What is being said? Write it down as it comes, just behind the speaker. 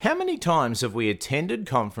How many times have we attended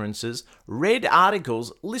conferences, read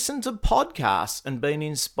articles, listened to podcasts, and been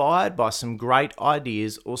inspired by some great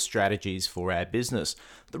ideas or strategies for our business?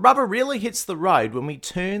 The rubber really hits the road when we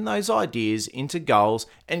turn those ideas into goals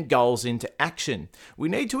and goals into action. We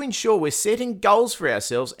need to ensure we're setting goals for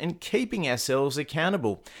ourselves and keeping ourselves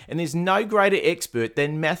accountable. And there's no greater expert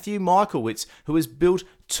than Matthew Michaelwitz, who has built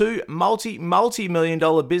two multi-million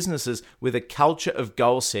dollar businesses with a culture of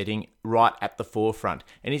goal setting right at the forefront.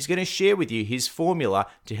 And he's going to share with you his formula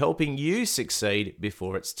to helping you succeed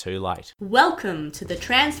before it's too late. Welcome to the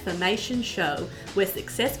Transformation Show, where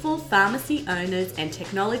successful pharmacy owners and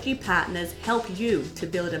technology partners help you to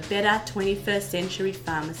build a better 21st century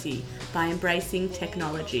pharmacy by embracing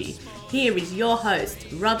technology. Here is your host,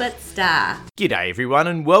 Robert Starr. G'day everyone,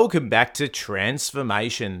 and welcome back to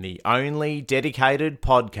Transformation, the only dedicated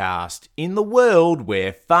podcast in the world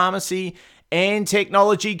where pharmacy and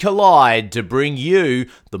technology collide to bring you,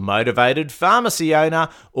 the motivated pharmacy owner,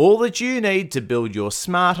 all that you need to build your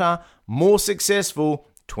smarter, more successful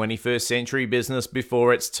 21st century business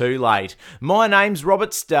before it's too late. My name's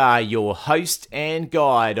Robert Starr, your host and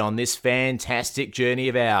guide on this fantastic journey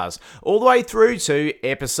of ours, all the way through to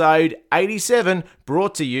episode 87,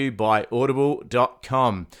 brought to you by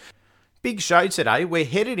Audible.com. Big show today. We're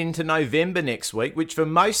headed into November next week, which for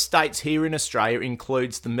most states here in Australia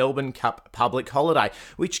includes the Melbourne Cup public holiday,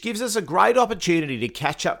 which gives us a great opportunity to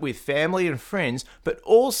catch up with family and friends, but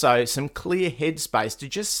also some clear headspace to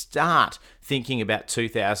just start thinking about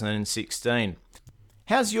 2016.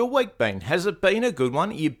 How's your week been? Has it been a good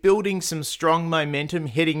one? Are you building some strong momentum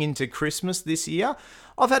heading into Christmas this year?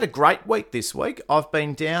 I've had a great week this week. I've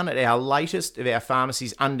been down at our latest of our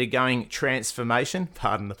pharmacies undergoing transformation,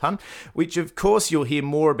 pardon the pun, which of course you'll hear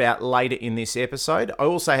more about later in this episode. I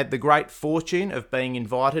also had the great fortune of being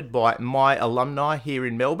invited by my alumni here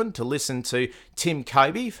in Melbourne to listen to Tim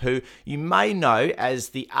Kobe, who you may know as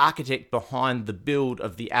the architect behind the build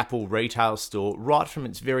of the Apple retail store, right from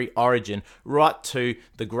its very origin, right to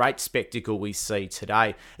the great spectacle we see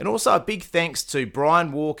today. And also a big thanks to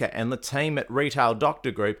Brian Walker and the team at Retail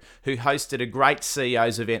Doctor Group, who hosted a great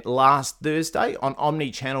CEO's event last Thursday on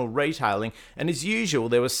omni-channel retailing. And as usual,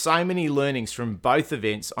 there were so many learnings from both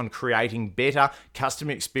events on creating better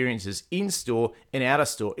customer experiences in-store and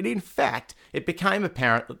out-of-store. And in fact, it became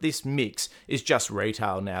apparent that this mix is just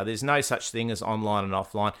retail now. There's no such thing as online and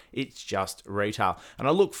offline. It's just retail. And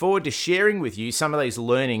I look forward to sharing with you some of these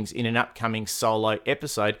learnings in an upcoming solo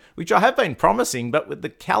episode, which I have been promising, but with the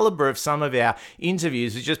caliber of some of our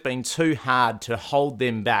interviews, it's just been too hard to hold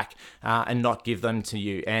them back and not give them to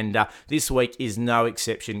you. And this week is no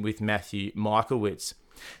exception with Matthew Michaelwitz.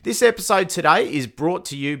 This episode today is brought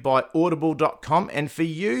to you by Audible.com, and for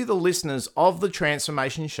you, the listeners of The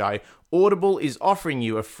Transformation Show, Audible is offering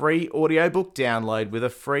you a free audiobook download with a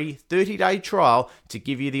free 30-day trial to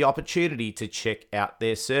give you the opportunity to check out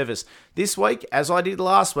their service. This week, as I did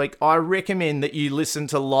last week, I recommend that you listen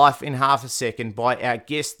to Life in Half a Second by our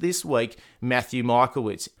guest this week, Matthew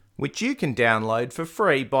Michaelwitz, which you can download for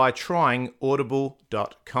free by trying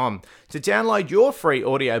Audible.com. To download your free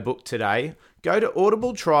audiobook today, go to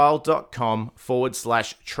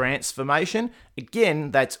audibletrial.com/transformation.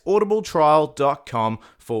 Again, that's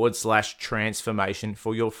audibletrial.com/transformation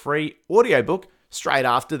for your free audiobook straight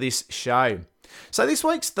after this show. So this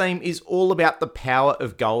week's theme is all about the power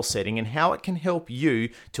of goal setting and how it can help you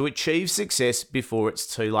to achieve success before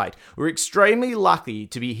it's too late. We're extremely lucky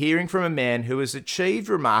to be hearing from a man who has achieved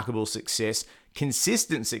remarkable success,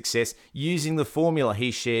 consistent success, using the formula he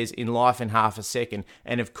shares in Life in Half a Second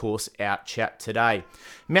and of course our chat today.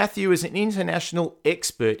 Matthew is an international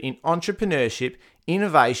expert in entrepreneurship,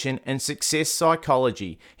 innovation and success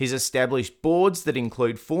psychology. He's established boards that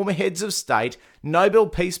include former heads of state, Nobel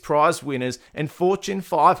Peace Prize winners and Fortune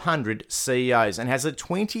 500 CEOs, and has a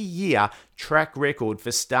 20-year track record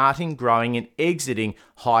for starting, growing and exiting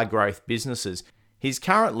high-growth businesses. He's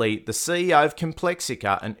currently the CEO of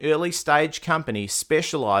Complexica, an early-stage company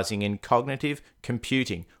specializing in cognitive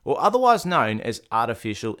computing, or otherwise known as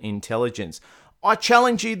artificial intelligence. I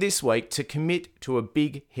challenge you this week to commit to a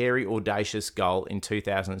big, hairy, audacious goal in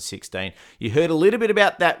 2016. You heard a little bit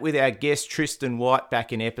about that with our guest Tristan White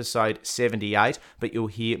back in episode 78, but you'll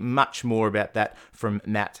hear much more about that from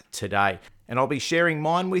Matt today. And I'll be sharing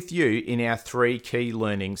mine with you in our 3 key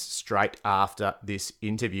learnings straight after this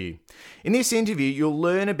interview. In this interview, you'll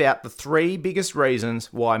learn about the 3 biggest reasons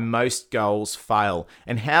why most goals fail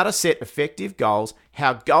and how to set effective goals,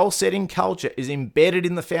 how goal-setting culture is embedded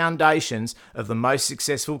in the foundations of the most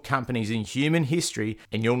successful companies in human history,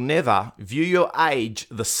 and you'll never view your age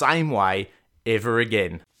the same way ever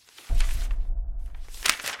again.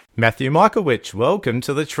 Matthew Michaelwich, welcome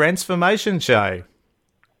to the Transformation Show.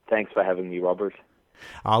 Thanks for having me, Robert.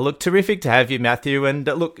 Oh, look, terrific to have you, Matthew. And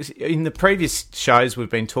look, in the previous shows, we've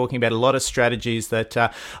been talking about a lot of strategies that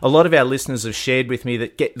a lot of our listeners have shared with me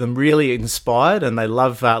that get them really inspired, and they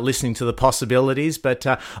love listening to the possibilities. But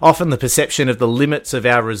often the perception of the limits of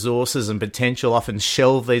our resources and potential often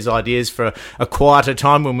shelve these ideas for a quieter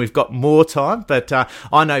time when we've got more time. But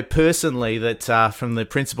I know personally that from the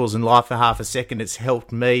Principles in Life for Half a Second, it's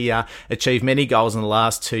helped me achieve many goals in the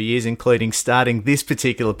last 2 years, including starting this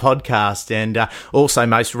particular podcast and also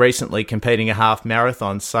most recently competing a half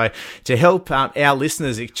marathon. So to help our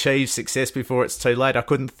listeners achieve success before it's too late, I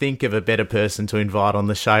couldn't think of a better person to invite on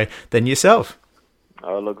the show than yourself.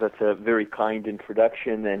 Oh, look, that's a very kind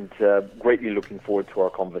introduction, and greatly looking forward to our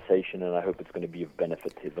conversation, and I hope it's going to be of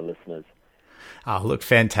benefit to the listeners. Oh, look,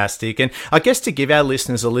 fantastic. And I guess to give our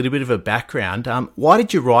listeners a little bit of a background, why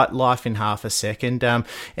did you write Life in Half a Second? I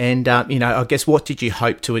guess what did you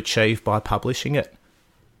hope to achieve by publishing it?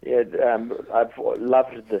 Yeah, I've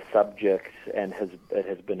loved the subject, and it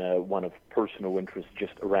has been one of personal interest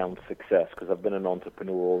just around success, because I've been an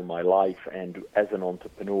entrepreneur all my life, and as an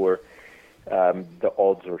entrepreneur, the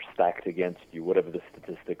odds are stacked against you. Whatever the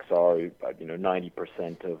statistics are,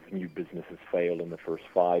 90% of new businesses fail in the first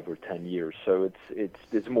 5 or 10 years. So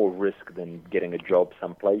there's more risk than getting a job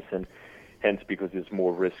someplace, and hence, because there's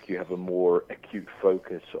more risk, you have a more acute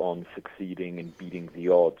focus on succeeding and beating the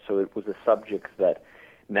odds. So it was a subject that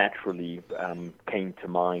naturally came to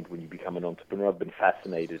mind when you become an entrepreneur. I've been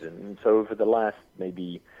fascinated, and so over the last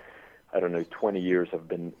maybe 20 years, I've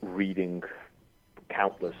been reading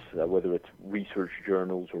countless, whether it's research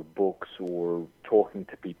journals or books or talking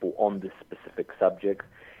to people on this specific subject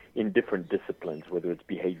in different disciplines, whether it's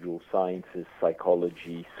behavioral sciences,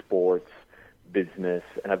 psychology, sports, business,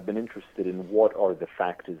 and I've been interested in what are the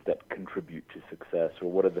factors that contribute to success, or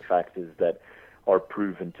what are the factors that are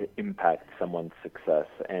proven to impact someone's success.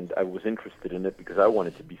 And I was interested in it because I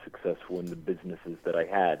wanted to be successful in the businesses that I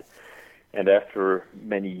had. And after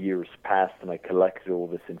many years passed, and I collected all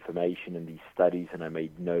this information and these studies, and I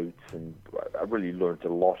made notes, and I really learned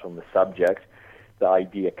a lot on the subject, the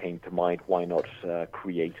idea came to mind, why not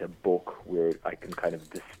create a book where I can kind of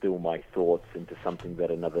distill my thoughts into something that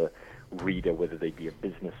another reader, whether they be a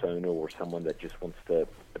business owner or someone that just wants to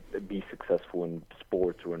be successful in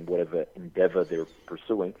sports or in whatever endeavor they're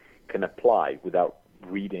pursuing, can apply without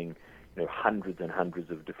reading hundreds and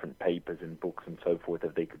hundreds of different papers and books and so forth,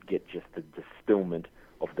 if they could get just the distillment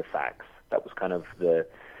of the facts. That was kind of the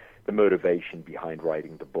motivation behind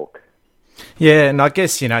writing the book. Yeah, and I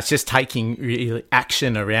guess, it's just taking really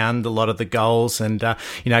action around a lot of the goals. And,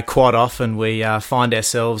 quite often we find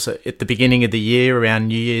ourselves at the beginning of the year, around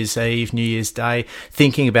New Year's Eve, New Year's Day,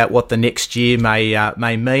 thinking about what the next year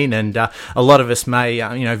may mean. And a lot of us may,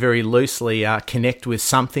 very loosely connect with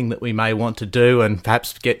something that we may want to do, and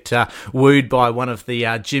perhaps get wooed by one of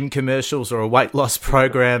the gym commercials or a weight loss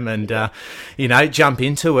program and, jump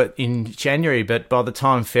into it in January. But by the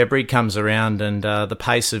time February comes around and the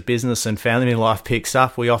pace of business and family life picks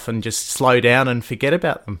up, we often just slow down and forget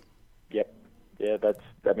about them. Yep. Yeah,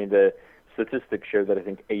 the statistics show that I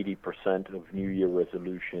think 80% of New Year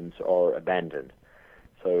resolutions are abandoned.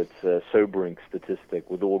 So it's a sobering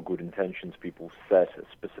statistic. With all good intentions, people set a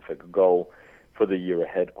specific goal for the year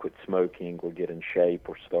ahead, quit smoking or get in shape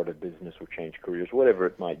or start a business or change careers, whatever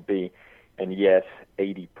it might be. And yet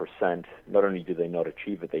 80%, not only do they not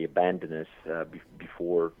achieve it, they abandon it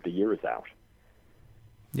before the year is out.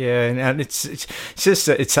 Yeah, and it's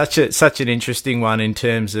such an interesting one in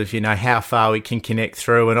terms of how far we can connect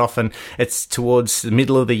through, and often it's towards the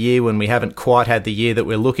middle of the year when we haven't quite had the year that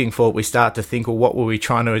we're looking for. We start to think, well, what were we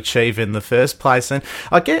trying to achieve in the first place? And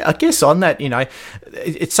I guess on that,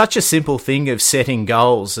 it's such a simple thing of setting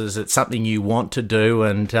goals. Is it something you want to do?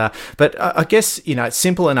 And but I guess it's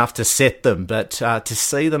simple enough to set them, but to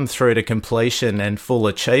see them through to completion and full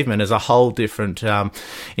achievement is a whole different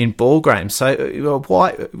in ball game. So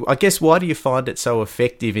why do you find it so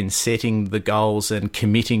effective in setting the goals and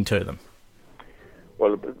committing to them?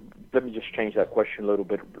 Well, let me just change that question a little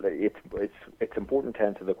bit. It's important to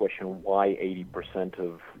answer the question why 80%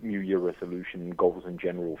 of New Year resolution goals in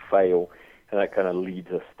general fail, and that kind of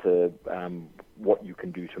leads us to what you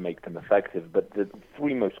can do to make them effective. But the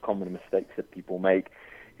 3 most common mistakes that people make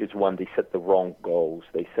is, one, they set the wrong goals.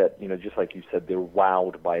 They set, just like you said, they're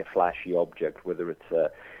wowed by a flashy object, whether it's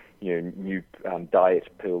a new diet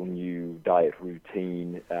pill, new diet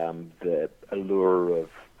routine, the allure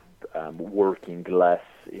of working less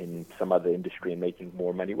in some other industry and making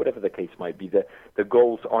more money, whatever the case might be. The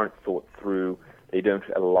goals aren't thought through. They don't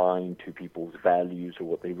align to people's values or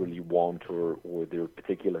what they really want or their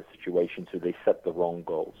particular situation, so they set the wrong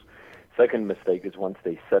goals. Second mistake is once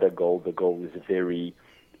they set a goal, the goal is very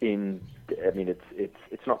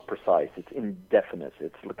it's not precise, it's indefinite.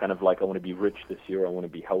 It's kind of like, I want to be rich this year, I want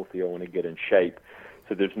to be healthy, I want to get in shape.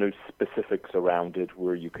 So there's no specifics around it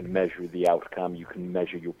where you can measure the outcome, you can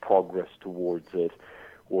measure your progress towards it,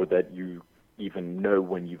 or that you even know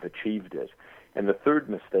when you've achieved it. And the third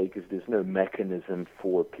mistake is there's no mechanism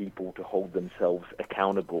for people to hold themselves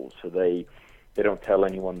accountable. So they don't tell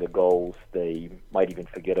anyone the goals, they might even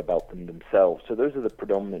forget about them themselves. So those are the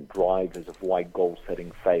predominant drivers of why goal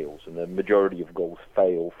setting fails, and the majority of goals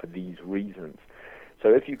fail for these reasons. So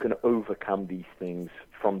if you can overcome these things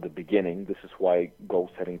from the beginning, this is why goal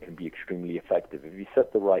setting can be extremely effective. If you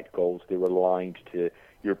set the right goals, they're aligned to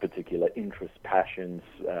your particular interests, passions,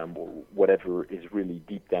 whatever is really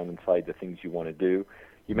deep down inside the things you want to do.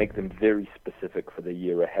 You make them very specific for the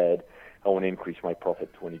year ahead. I want to increase my profit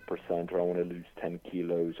 20%, or I want to lose 10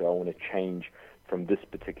 kilos, or I want to change from this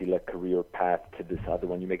particular career path to this other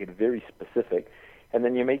one. You make it very specific, and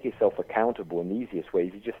then you make yourself accountable. And the easiest way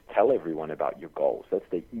is you just tell everyone about your goals. That's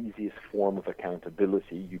the easiest form of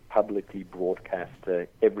accountability. You publicly broadcast to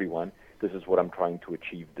everyone, this is what I'm trying to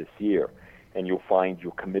achieve this year. And you'll find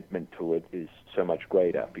your commitment to it is so much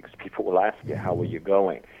greater because people will ask you, how are you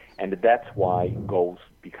going? And that's why goals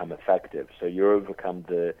become effective. So you overcome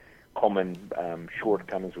the common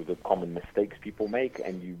shortcomings or the common mistakes people make,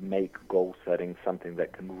 and you make goal setting something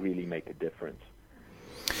that can really make a difference.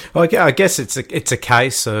 Well, I guess it's a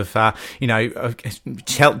case of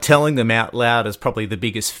telling them out loud is probably the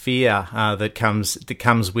biggest fear that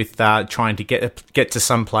comes with trying to get to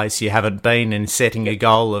some place you haven't been, and setting a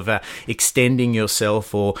goal of extending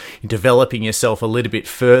yourself or developing yourself a little bit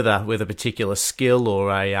further with a particular skill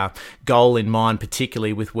or a goal in mind,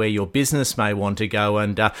 particularly with where your business may want to go.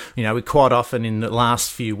 And we quite often in the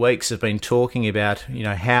last few weeks have been talking about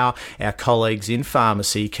how our colleagues in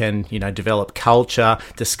pharmacy can develop culture,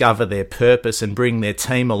 discover their purpose and bring their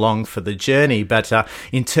team along for the journey. But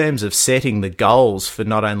in terms of setting the goals for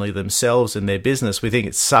not only themselves and their business, we think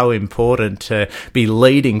it's so important to be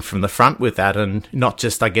leading from the front with that, and not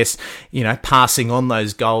just, I guess, passing on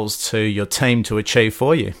those goals to your team to achieve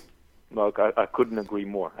for you. Look, I couldn't agree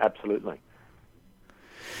more. Absolutely.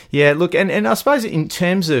 Yeah, look, and I suppose in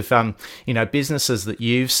terms of, businesses that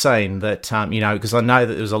you've seen that, because I know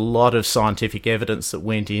that there's a lot of scientific evidence that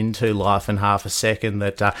went into Life in Half a Second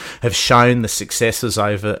that have shown the successes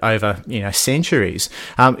over centuries.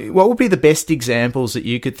 What would be the best examples that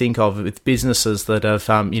you could think of with businesses that have,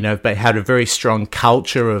 had a very strong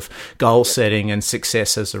culture of goal setting and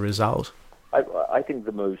success as a result? I think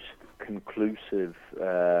the most conclusive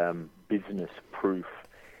business proof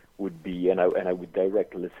would be, and I would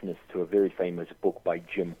direct listeners to a very famous book by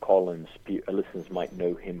Jim Collins. Listeners might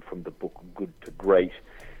know him from the book Good to Great,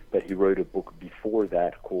 but he wrote a book before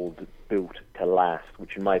that called Built to Last,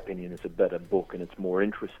 which in my opinion is a better book and it's more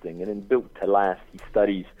interesting. And in Built to Last, he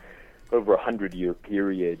studies over 100-year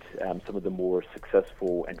period some of the more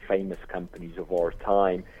successful and famous companies of our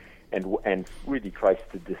time, and really tries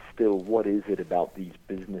to distill what is it about these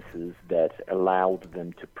businesses that allowed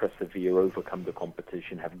them to persevere, overcome the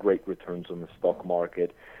competition, have great returns on the stock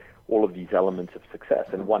market, all of these elements of success.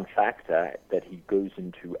 And one factor that he goes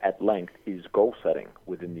into at length is goal setting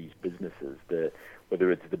within these businesses, whether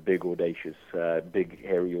it's the big,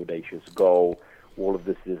 hairy, audacious goal. All of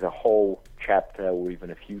this is a whole chapter or even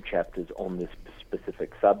a few chapters on this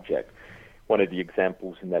specific subject. One of the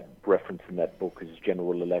examples referenced in that book is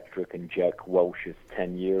General Electric and Jack Welch's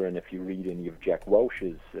tenure. And if you read any of Jack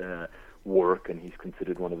Welch's work, and he's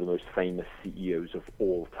considered one of the most famous CEOs of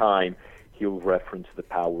all time, he'll reference the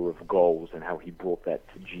power of goals and how he brought that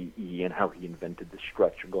to GE and how he invented the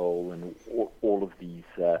stretch goal and all of these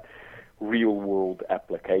real-world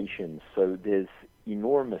applications. So there's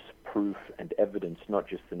enormous proof and evidence, not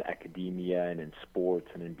just in academia and in sports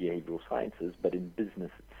and in behavioral sciences, but in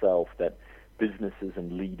business itself, that businesses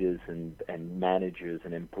and leaders and managers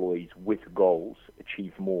and employees with goals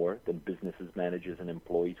achieve more than businesses, managers, and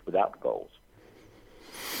employees without goals.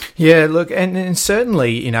 Yeah, look, and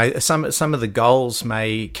certainly, some of the goals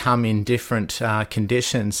may come in different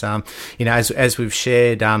conditions. As we've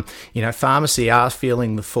shared, pharmacy are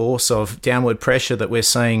feeling the force of downward pressure that we're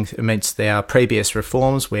seeing amidst our previous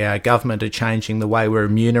reforms, where our government are changing the way we're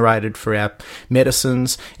remunerated for our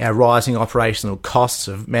medicines, our rising operational costs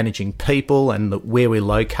of managing people and where we're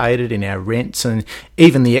located in our rents, and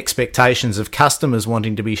even the expectations of customers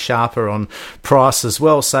wanting to be sharper on price as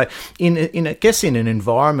well. So, in an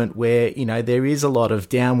environment environment where, you know, there is a lot of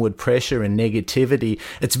downward pressure and negativity,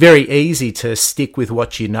 it's very easy to stick with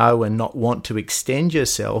what you know and not want to extend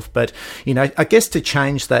yourself. But, you know, I guess to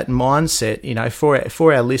change that mindset, you know,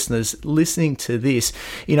 for our listeners listening to this,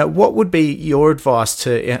 you know, what would be your advice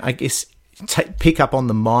to, I guess, pick up on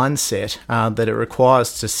the mindset that it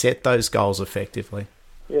requires to set those goals effectively?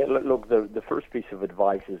 Yeah, look, the first piece of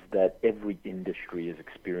advice is that every industry is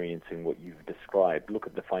experiencing what you've described. Look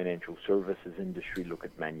at the financial services industry, look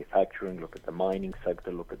at manufacturing, look at the mining sector,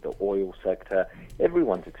 look at the oil sector.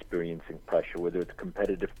 Everyone's experiencing pressure, whether it's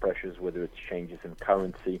competitive pressures, whether it's changes in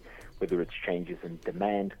currency, whether it's changes in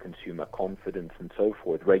demand, consumer confidence, and so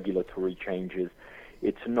forth, regulatory changes.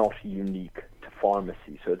 It's not unique to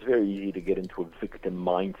pharmacy. So it's very easy to get into a victim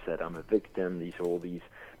mindset. I'm a victim. These are all these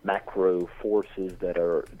macro forces that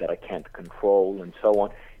I can't control, and so on.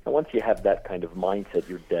 And once you have that kind of mindset,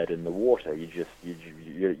 you're dead in the water.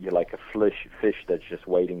 You're like a fish that's just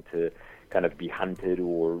waiting to kind of be hunted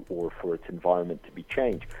or for its environment to be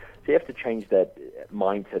changed. So you have to change that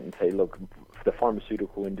mindset and say, look, the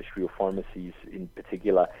pharmaceutical industry or pharmacies in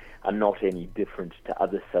particular are not any different to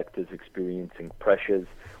other sectors experiencing pressures.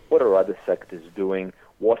 What are other sectors doing?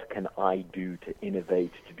 What can I do to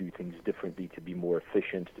innovate, to do things differently, to be more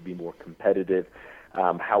efficient, to be more competitive?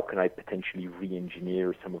 How can I potentially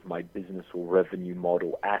re-engineer some of my business or revenue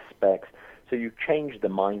model aspects? So you change the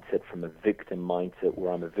mindset from a victim mindset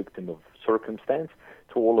where I'm a victim of circumstance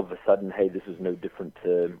to all of a sudden, hey, this is no different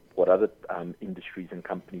to what other industries and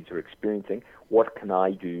companies are experiencing. What can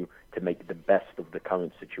I do to make the best of the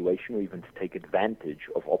current situation, or even to take advantage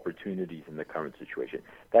of opportunities in the current situation?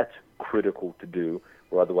 That's critical to do,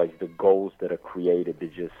 or otherwise the goals that are created,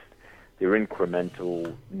 they're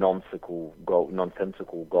incremental, nonsensical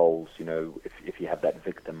goals, you know, if you have that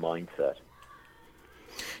victim mindset.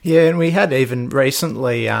 Yeah, and we had even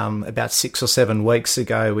recently, about 6 or 7 weeks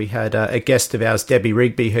ago, we had a guest of ours, Debbie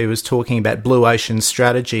Rigby, who was talking about blue ocean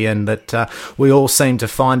strategy, and that we all seem to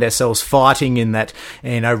find ourselves fighting in that,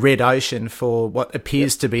 you know, red ocean for what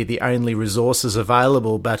appears to be the only resources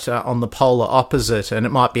available, but on the polar opposite, and it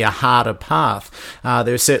might be a harder path.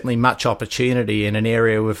 There's certainly much opportunity in an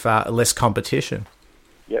area with less competition.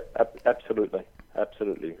 Yep, absolutely.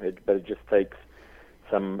 But it just takes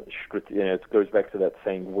it goes back to that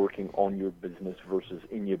saying, working on your business versus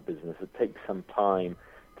in your business. It takes some time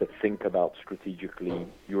to think about strategically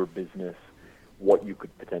your business, what you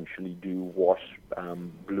could potentially do, what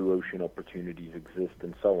blue ocean opportunities exist,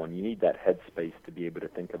 and so on. You need that headspace to be able to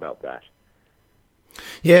think about that.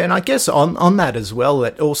 Yeah, and I guess on that as well,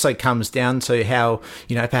 it also comes down to how,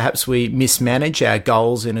 you know, perhaps we mismanage our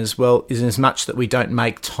goals in as much that we don't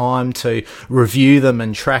make time to review them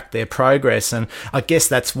and track their progress. And I guess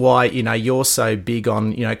that's why, you know, you're so big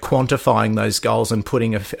on, you know, quantifying those goals and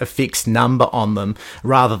putting a fixed number on them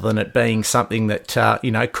rather than it being something that,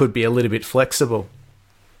 you know, could be a little bit flexible.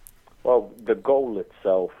 Well, the goal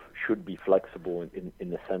itself should be flexible in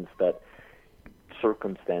the sense that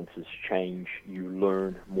circumstances change, you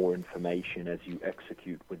learn more information as you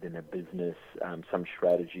execute within a business. Some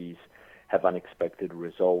strategies have unexpected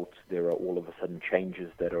results. There are all of a sudden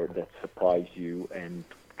changes that surprise you, and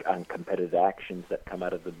competitive actions that come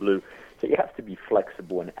out of the blue. So you have to be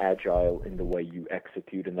flexible and agile in the way you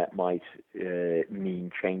execute, and that might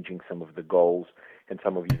mean changing some of the goals and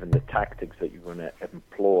some of even the tactics that you're going to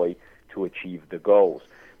employ to achieve the goals.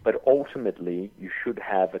 But ultimately, you should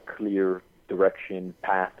have a clear direction,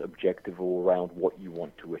 path, objective all around what you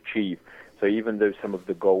want to achieve. So even though some of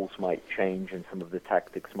the goals might change and some of the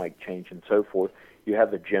tactics might change and so forth, you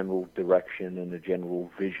have a general direction and a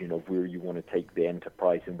general vision of where you want to take the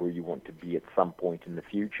enterprise and where you want to be at some point in the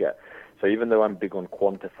future. So even though I'm big on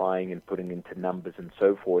quantifying and putting into numbers and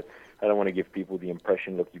so forth, I don't want to give people the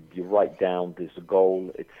impression, look, you write down this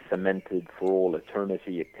goal, it's cemented for all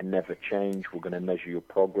eternity, it can never change, we're going to measure your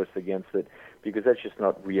progress against it, because that's just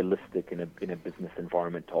not realistic in a business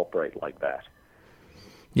environment to operate like that.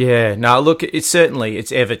 Yeah, no, look, it's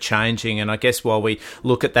ever changing. And I guess while we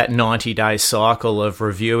look at that 90-day cycle of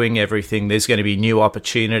reviewing everything, there's going to be new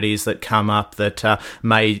opportunities that come up that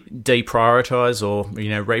may deprioritise or, you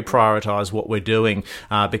know, reprioritise what we're doing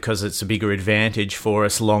because it's a bigger advantage for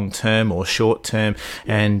us long term or short term.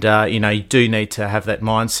 And, you know, you do need to have that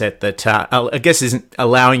mindset that I guess isn't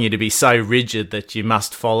allowing you to be so rigid that you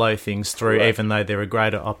must follow things through, right, even though there are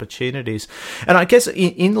greater opportunities. And I guess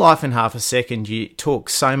in Life in Half a Second, you talk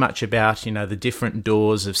so much about, the different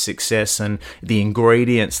doors of success and the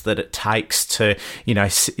ingredients that it takes to,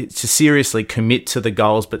 to seriously commit to the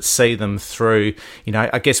goals, but see them through,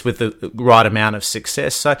 I guess with the right amount of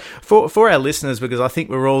success. So for our listeners, because I think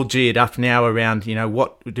we're all geared up now around,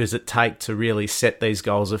 what does it take to really set these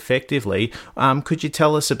goals effectively? Could you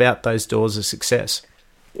tell us about those doors of success?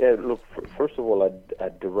 Yeah, look, first of all,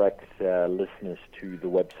 I'd direct listeners to the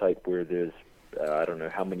website where there's, I don't know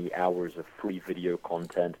how many hours of free video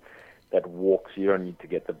content that walks. You don't need to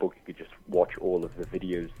get the book. You could just watch all of the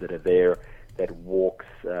videos that are there that walks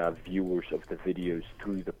viewers of the videos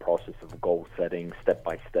through the process of goal setting, step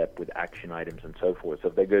by step, with action items and so forth. So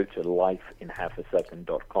if they go to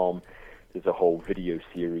lifeinhalfasecond.com, there's a whole video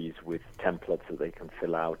series with templates that they can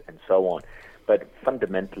fill out and so on. But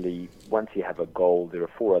fundamentally, once you have a goal, there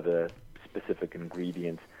are 4 other specific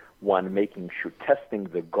ingredients. One, making sure, testing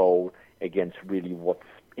the goal against really what's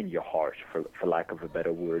in your heart, for lack of a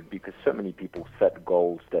better word, because so many people set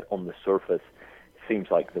goals that on the surface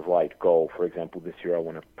seems like the right goal. For example, this year I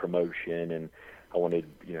want a promotion and I want to,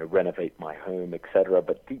 renovate my home, etc.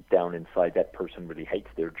 But deep down inside, that person really hates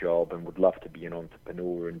their job and would love to be an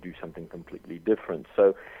entrepreneur and do something completely different.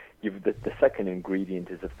 So the second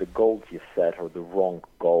ingredient is if the goals you set are the wrong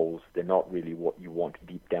goals, they're not really what you want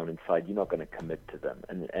deep down inside, you're not going to commit to them.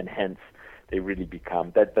 And hence, they really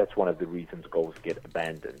become, that's one of the reasons goals get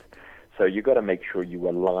abandoned. So you've got to make sure you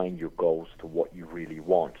align your goals to what you really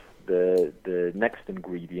want. The next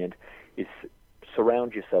ingredient is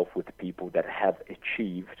surround yourself with people that have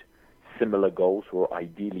achieved similar goals, or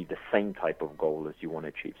ideally the same type of goal as you want to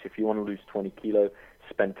achieve. So if you want to lose 20 kilo,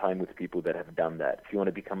 spend time with people that have done that. If you want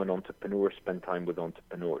to become an entrepreneur, spend time with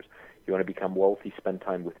entrepreneurs. If you want to become wealthy, spend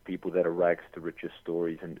time with people that are rags to riches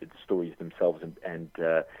stories and stories themselves, and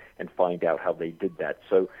find out how they did that.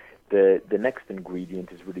 So the next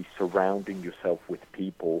ingredient is really surrounding yourself with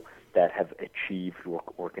people that have achieved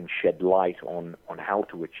or can shed light on how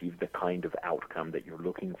to achieve the kind of outcome that you're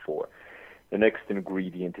looking for. The next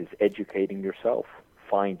ingredient is educating yourself.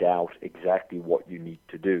 Find out exactly what you need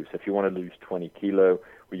to do. So if you want to lose 20 kilo,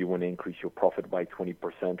 or you want to increase your profit by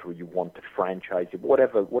 20%, or you want to franchise it,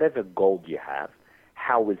 whatever goal you have,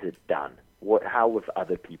 how is it done? How have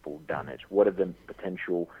other people done it? What are the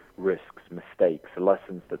potential risks, mistakes,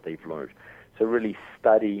 lessons that they've learned? So really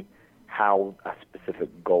study how a specific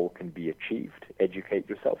goal can be achieved, educate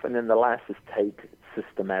yourself. And then the last is take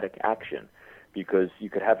systematic action, because you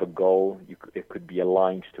could have a goal, it could be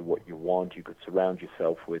aligned to what you want, you could surround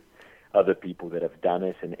yourself with other people that have done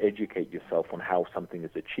it and educate yourself on how something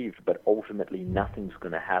is achieved, but ultimately nothing's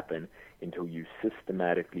going to happen until you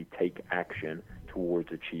systematically take action towards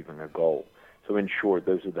achieving a goal. So in short,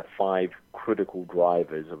 those are the 5 critical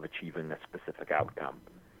drivers of achieving a specific outcome.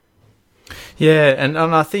 Yeah, and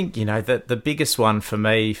I think, that the biggest one for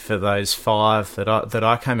me for those 5 that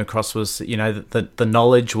I came across was, the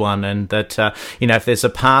knowledge one, and that, if there's a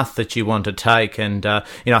path that you want to take, and,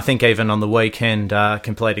 I think even on the weekend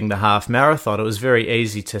completing the half marathon, it was very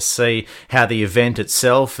easy to see how the event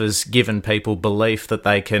itself has given people belief that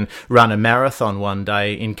they can run a marathon one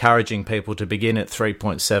day, encouraging people to begin at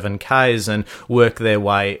 3.7 Ks and work their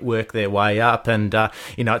way up. And,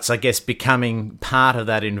 it's, I guess, becoming part of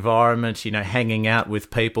that environment, hanging out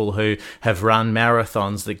with people who have run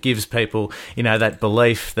marathons, that gives people, that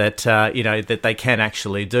belief that, that they can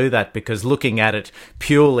actually do that, because looking at it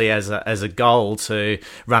purely as a goal to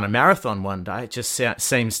run a marathon one day, it just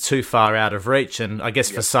seems too far out of reach. And I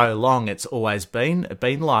guess for so long, it's always been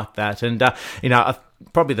like that. And,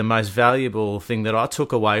 probably the most valuable thing that I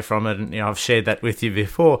took away from it, and I've shared that with you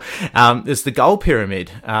before, is the goal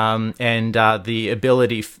pyramid, and the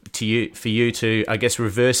ability for you to, I guess,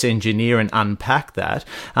 reverse engineer and unpack that.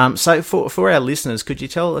 So for our listeners, could you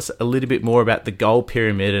tell us a little bit more about the goal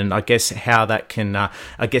pyramid, and I guess how that can,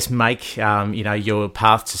 make your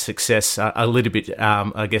path to success a little bit,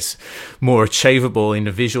 more achievable in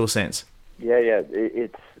a visual sense? Yeah,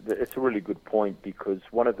 it's a really good point, because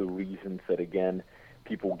one of the reasons that, again,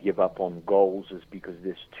 people give up on goals is because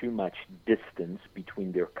there's too much distance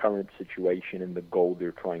between their current situation and the goal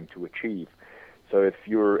they're trying to achieve. So if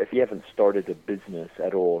you haven't started a business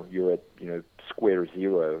at all, you're at square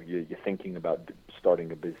zero. You're thinking about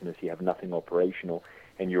starting a business. You have nothing operational,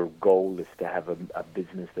 and your goal is to have a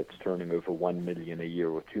business that's turning over 1 million a year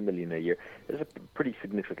or 2 million a year. There's a pretty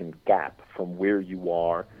significant gap from where you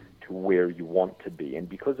are to where you want to be, and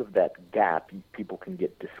because of that gap, people can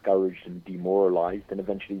get discouraged and demoralized, and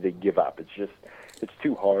eventually they give up. It's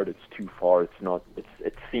too hard, it's too far, it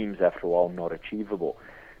seems after a while not achievable.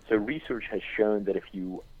 So research has shown that if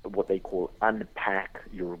you, what they call, unpack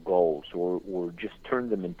your goals or just turn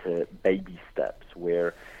them into baby steps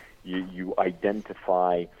where you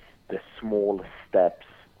identify the small steps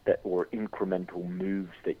or incremental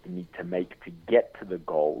moves that you need to make to get to the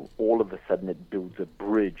goal, all of a sudden it builds a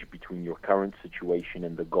bridge between your current situation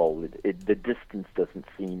and the goal. The distance doesn't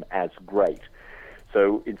seem as great.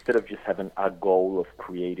 So instead of just having a goal of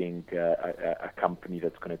creating a company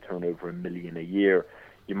that's going to turn over $1 million a year,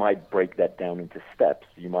 you might break that down into steps.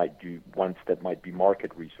 You might do one step might be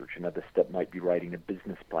market research, another step might be writing a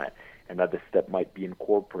business plan, another step might be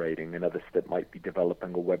incorporating, another step might be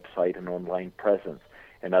developing a website and online presence,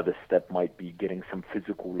 another step might be getting some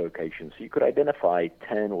physical locations. So you could identify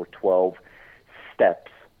 10 or 12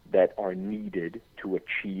 steps that are needed to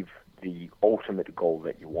achieve the ultimate goal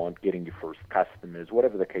that you want, getting your first customers,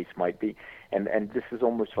 whatever the case might be. And this is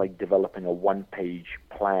almost like developing a one-page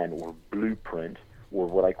plan or blueprint, or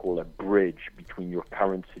what I call a bridge between your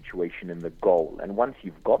current situation and the goal. And once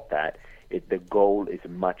you've got that, the goal is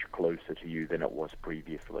much closer to you than it was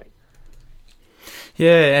previously.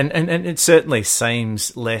 Yeah, and it certainly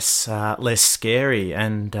seems less scary,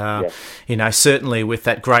 and Yes. Certainly with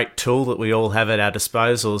that great tool that we all have at our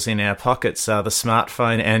disposals in our pockets, the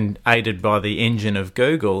smartphone, and aided by the engine of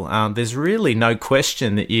Google, there's really no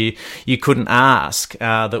question that you couldn't ask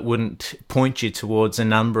that wouldn't point you towards a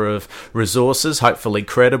number of resources, hopefully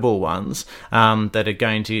credible ones, that are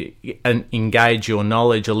going to engage your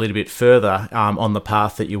knowledge a little bit further on the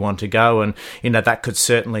path that you want to go. And that could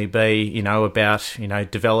certainly be about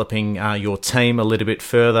developing your team a little bit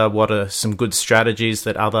further. What are some good strategies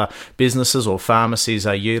that other businesses or pharmacies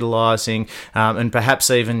are utilising, and perhaps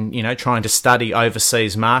even trying to study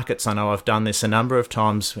overseas markets. I know I've done this a number of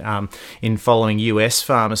times in following US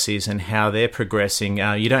pharmacies and how they're progressing.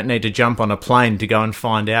 You don't need to jump on a plane to go and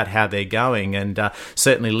find out how they're going, and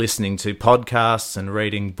certainly listening to podcasts and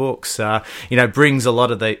reading books brings a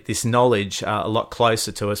lot of this knowledge a lot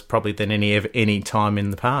closer to us probably than any time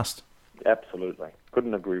in the past. Absolutely.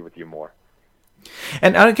 Couldn't agree with you more.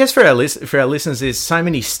 And I guess for our listeners, there's so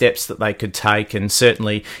many steps that they could take, and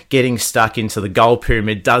certainly getting stuck into the goal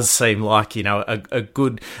pyramid does seem like a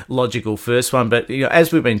good logical first one. But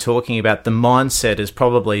as we've been talking about, the mindset is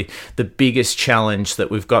probably the biggest challenge that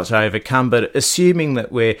we've got to overcome. But assuming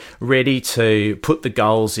that we're ready to put the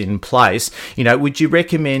goals in place, would you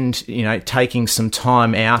recommend taking some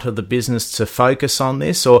time out of the business to focus on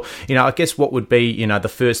this, or I guess what would be the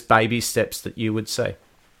first baby steps that you would say?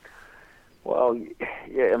 Well,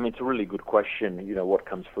 yeah, it's a really good question. What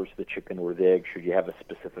comes first, the chicken or the egg? Should you have a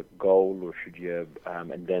specific goal, or should you,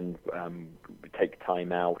 and then take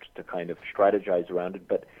time out to kind of strategize around it?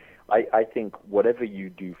 But I think whatever you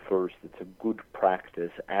do first, it's a good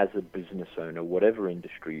practice as a business owner, whatever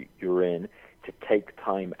industry you're in, to take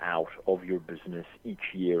time out of your business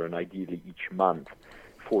each year and ideally each month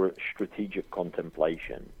for strategic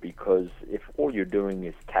contemplation. Because if all you're doing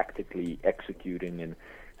is tactically executing and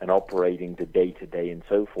operating the day-to-day and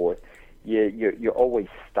so forth, you're always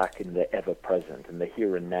stuck in the ever-present, and the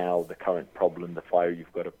here and now, the current problem, the fire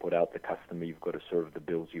you've got to put out, the customer you've got to serve, the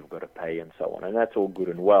bills you've got to pay, and so on. And that's all good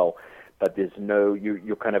and well, but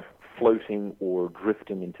you're kind of floating or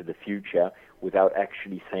drifting into the future without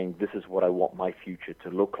actually saying, this is what I want my future to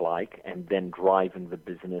look like, and then driving the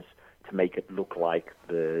business to make it look like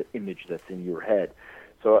the image that's in your head.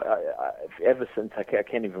 So ever since, I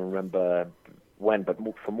can't even remember when, but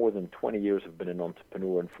for more than 20 years I've been an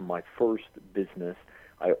entrepreneur, and from my first business,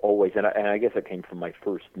 I always, and I guess it came from my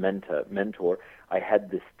first mentor, I had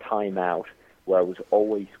this time out where I was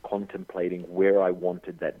always contemplating where I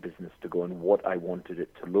wanted that business to go and what I wanted it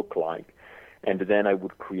to look like. And then I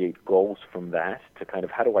would create goals from that to kind of,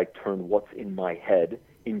 how do I turn what's in my head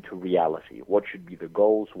into reality? What should be the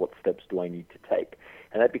goals? What steps do I need to take?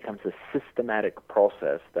 And that becomes a systematic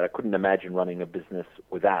process that I couldn't imagine running a business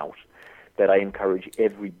without, that I encourage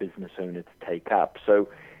every business owner to take up. So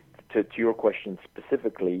to your question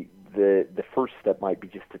specifically, the first step might be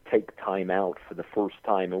just to take time out for the first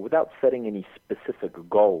time, and without setting any specific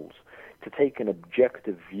goals, to take an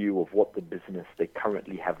objective view of what the business they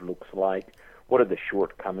currently have looks like, what are the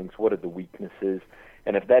shortcomings, what are the weaknesses,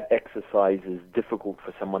 and if that exercise is difficult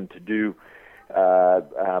for someone to do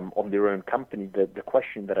on their own company, the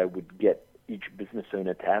question that I would get each business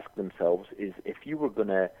owner to ask themselves is, if you were going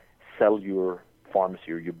to sell your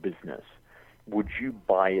pharmacy or your business, would you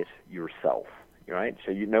buy it yourself? Right?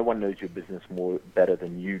 So no one knows your business better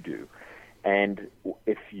than you do. And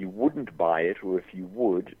if you wouldn't buy it, or if you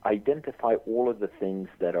would, identify all of the things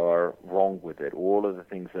that are wrong with it, all of the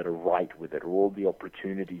things that are right with it, or all the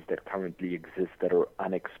opportunities that currently exist that are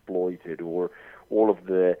unexploited, or all of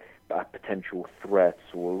the potential threats,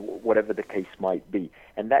 or whatever the case might be.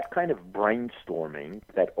 And that kind of brainstorming,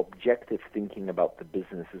 that objective thinking about the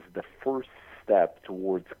business, is the first step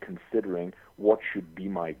towards considering what should be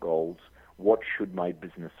my goals, what should my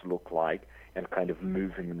business look like, and kind of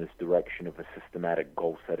moving in this direction of a systematic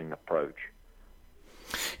goal-setting approach.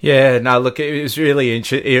 Yeah, no, look, it was really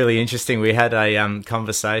interesting. We had a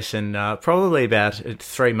conversation probably about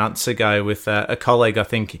 3 months ago with a colleague, I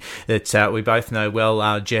think, that we both know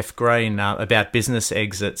well, Jeff Green, about business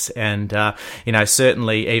exits. And,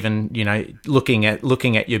 certainly even, looking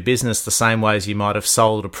at your business the same way as you might have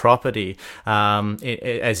sold a property,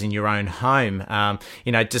 as in your own home,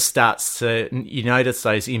 just starts to, you notice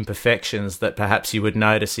those imperfections that perhaps you would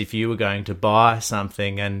notice if you were going to buy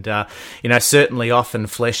something. And, certainly often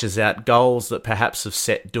fleshes out goals that perhaps have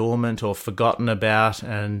set dormant or forgotten about,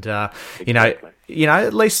 and Exactly.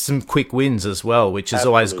 At least some quick wins as well, which is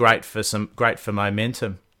Absolutely. always great for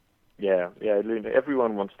momentum. Yeah.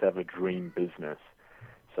 Everyone wants to have a dream business.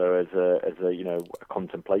 So as a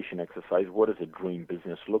contemplation exercise, what does a dream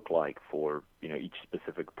business look like for each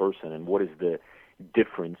specific person, and what is the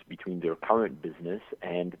difference between their current business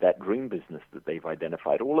and that dream business that they've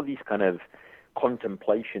identified? All of these kind of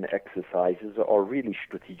contemplation exercises are really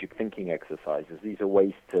strategic thinking exercises. These are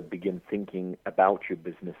ways to begin thinking about your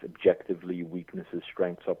business objectively, weaknesses,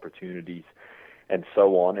 strengths, opportunities, and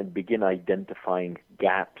so on, and begin identifying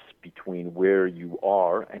gaps between where you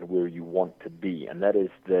are and where you want to be. And that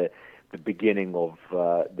is the beginning of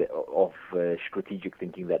strategic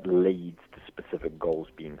thinking that leads to specific goals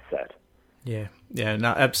being set. Yeah,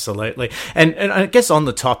 no, absolutely. And I guess on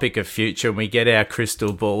the topic of future, when we get our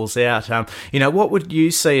crystal balls out, what would you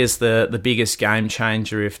see as the biggest game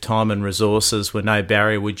changer if time and resources were no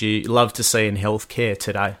barrier? Would you love to see in healthcare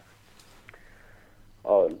today?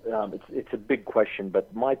 It's a big question,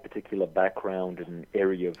 but my particular background and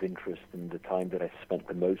area of interest and the time that I've spent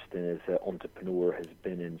the most in as an entrepreneur has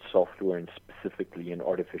been in software, and specifically in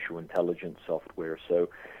artificial intelligence software. So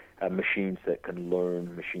machines that can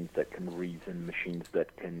learn, machines that can reason, machines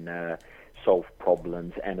that can solve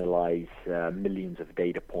problems, analyze millions of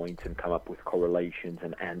data points, and come up with correlations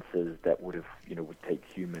and answers that would take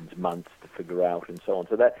humans months to figure out, and so on.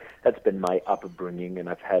 So that's been my upbringing, and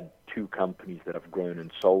I've had 2 companies that I've grown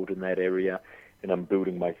and sold in that area, and I'm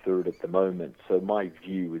building my 3rd at the moment. So my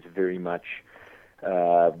view is very much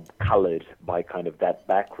colored by kind of that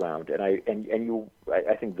background, and I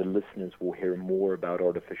think the listeners will hear more about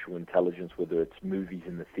artificial intelligence, whether it's movies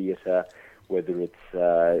in the theater, whether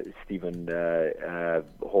it's Stephen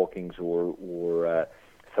Hawking or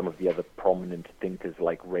some of the other prominent thinkers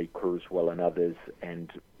like Ray Kurzweil and others,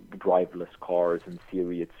 and driverless cars and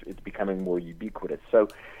Siri. It's becoming more ubiquitous. So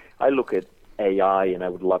I look at AI, and I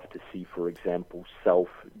would love to see, for example,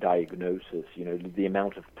 self-diagnosis. The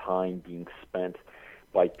amount of time being spent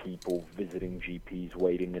by people visiting GPs,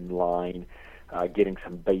 waiting in line, getting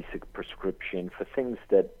some basic prescription for things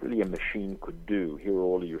that really a machine could do. Here are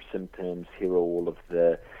all of your symptoms, here are all of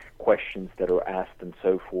the questions that are asked, and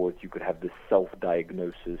so forth. You could have this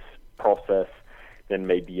self-diagnosis process. Then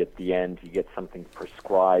maybe at the end you get something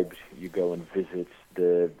prescribed, you go and visit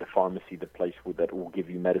the pharmacy, the place that will give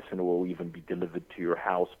you medicine, or will even be delivered to your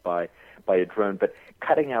house by a drone. But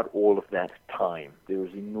cutting out all of that time. There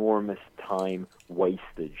is enormous time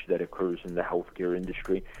wastage that occurs in the healthcare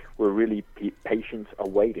industry, where really patients are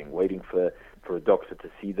waiting for a doctor to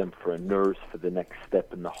see them, for a nurse, for the next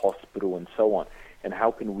step in the hospital, and so on. And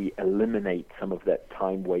how can we eliminate some of that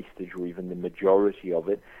time wastage, or even the majority of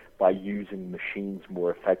it, by using machines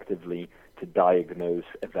more effectively to diagnose,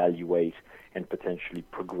 evaluate, and potentially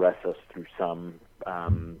progress us through some,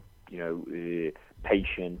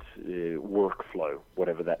 patient workflow,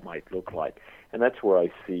 whatever that might look like. And that's where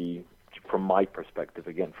I see, from my perspective,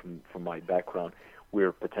 again, from my background,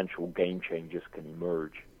 where potential game changers can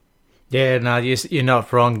emerge. Yeah, no, you're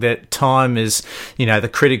not wrong. That time is, the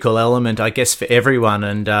critical element, I guess, for everyone.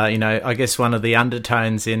 And, I guess one of the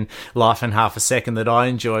undertones in Life in Half a Second that I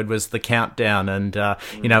enjoyed was the countdown. And,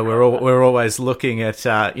 we're always looking at,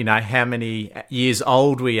 how many years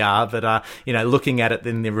old we are, but, looking at it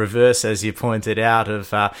in the reverse, as you pointed out, of,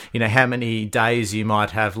 how many days you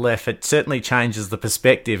might have left. It certainly changes the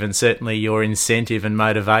perspective, and certainly your incentive and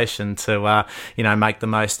motivation to, make the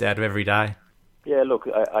most out of every day. Yeah, look,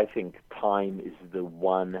 I think time is the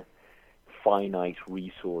one finite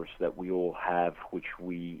resource that we all have, which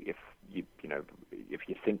we, if you know, if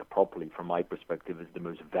you think properly, from my perspective, is the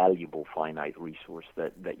most valuable finite resource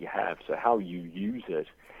that you have. So how you use it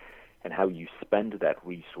and how you spend that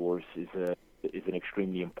resource is an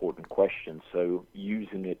extremely important question. So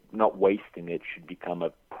using it, not wasting it, should become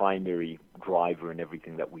a primary driver in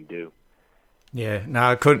everything that we do. Yeah,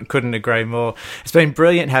 no, I couldn't agree more. It's been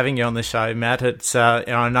brilliant having you on the show, Matt. It's and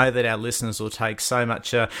I know that our listeners will take so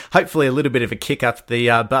much, hopefully a little bit of a kick up the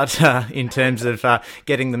butt in terms of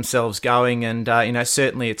getting themselves going. And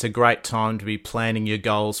certainly it's a great time to be planning your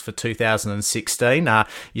goals for 2016.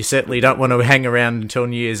 You certainly don't want to hang around until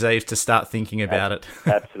New Year's Eve to start thinking about it.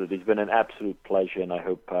 Absolutely, it's been an absolute pleasure, and I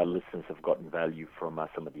hope our listeners have gotten value from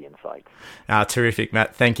some of the insights. Terrific,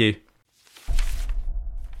 Matt. Thank you.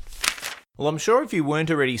 Well, I'm sure if you weren't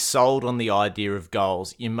already sold on the idea of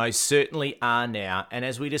goals, you most certainly are now. And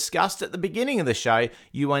as we discussed at the beginning of the show,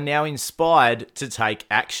 you are now inspired to take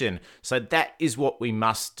action. So that is what we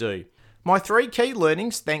must do. My 3 key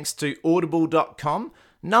learnings, thanks to audible.com.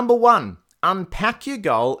 Number 1, unpack your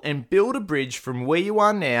goal and build a bridge from where you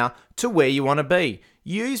are now to where you want to be.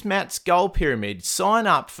 Use Matt's goal pyramid. Sign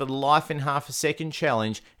up for the Life in Half a Second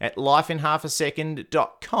challenge at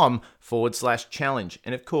lifeinhalfasecond.com/challenge.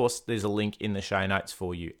 And of course, there's a link in the show notes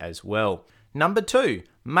for you as well. Number 2,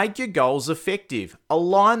 make your goals effective.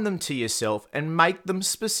 Align them to yourself and make them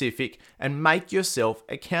specific and make yourself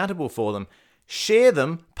accountable for them. Share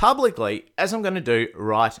them publicly, as I'm going to do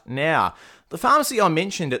right now. The pharmacy I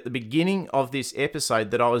mentioned at the beginning of this episode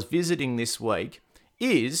that I was visiting this week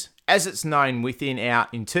is, as it's known within our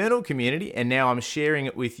internal community, and now I'm sharing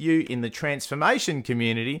it with you in the transformation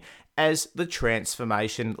community, as the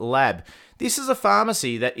Transformation Lab. This is a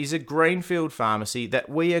pharmacy that is a greenfield pharmacy that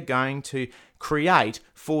we are going to create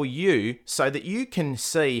for you so that you can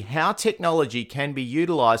see how technology can be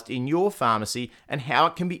utilized in your pharmacy and how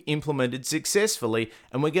it can be implemented successfully.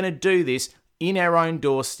 And we're going to do this in our own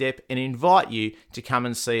doorstep and invite you to come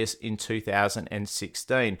and see us in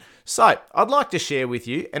 2016. So I'd like to share with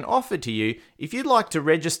you and offer to you, if you'd like to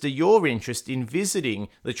register your interest in visiting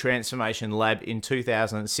the Transformation Lab in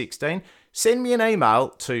 2016, send me an email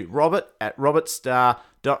to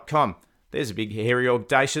robert@robertstar.com. There's a big, hairy,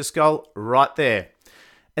 audacious goal right there.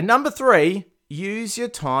 And number 3, use your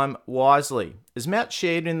time wisely. As Matt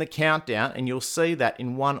shared in the countdown, and you'll see that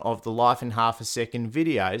in one of the Life in Half a Second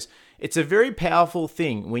videos, it's a very powerful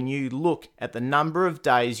thing when you look at the number of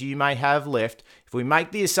days you may have left. If we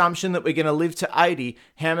make the assumption that we're going to live to 80,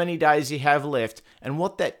 how many days you have left, and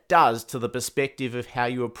what that does to the perspective of how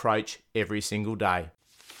you approach every single day.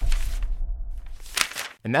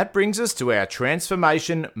 And that brings us to our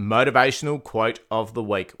transformation motivational quote of the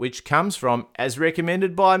week, which comes from, as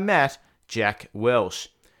recommended by Matt, Jack Welch.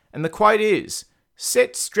 And the quote is,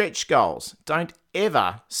 set stretch goals. Don't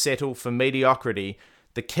ever settle for mediocrity.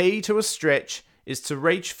 The key to a stretch is to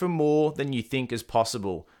reach for more than you think is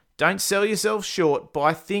possible. Don't sell yourself short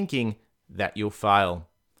by thinking that you'll fail.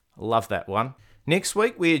 I love that one. Next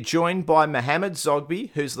week, we are joined by Mohammed Zogby,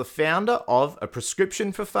 who's the founder of A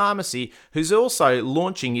Prescription for Pharmacy, who's also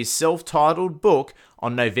launching his self-titled book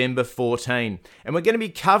on November 14. And we're going to be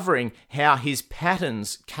covering how his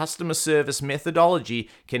patterns customer service methodology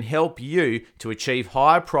can help you to achieve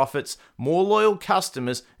higher profits, more loyal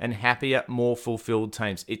customers, and happier, more fulfilled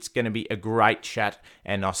teams. It's going to be a great chat,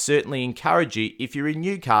 and I certainly encourage you, if you're in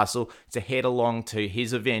Newcastle, to head along to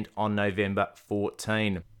his event on November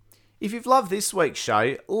 14. If you've loved this week's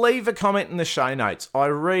show, leave a comment in the show notes. I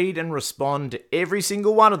read and respond to every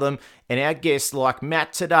single one of them, and our guests, like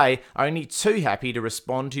Matt today, are only too happy to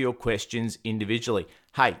respond to your questions individually.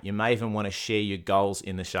 Hey, you may even want to share your goals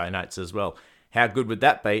in the show notes as well. How good would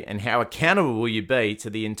that be, and how accountable will you be to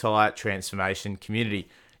the entire transformation community?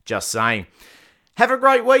 Just saying. Have a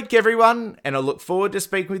great week, everyone, and I look forward to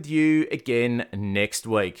speaking with you again next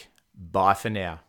week. Bye for now.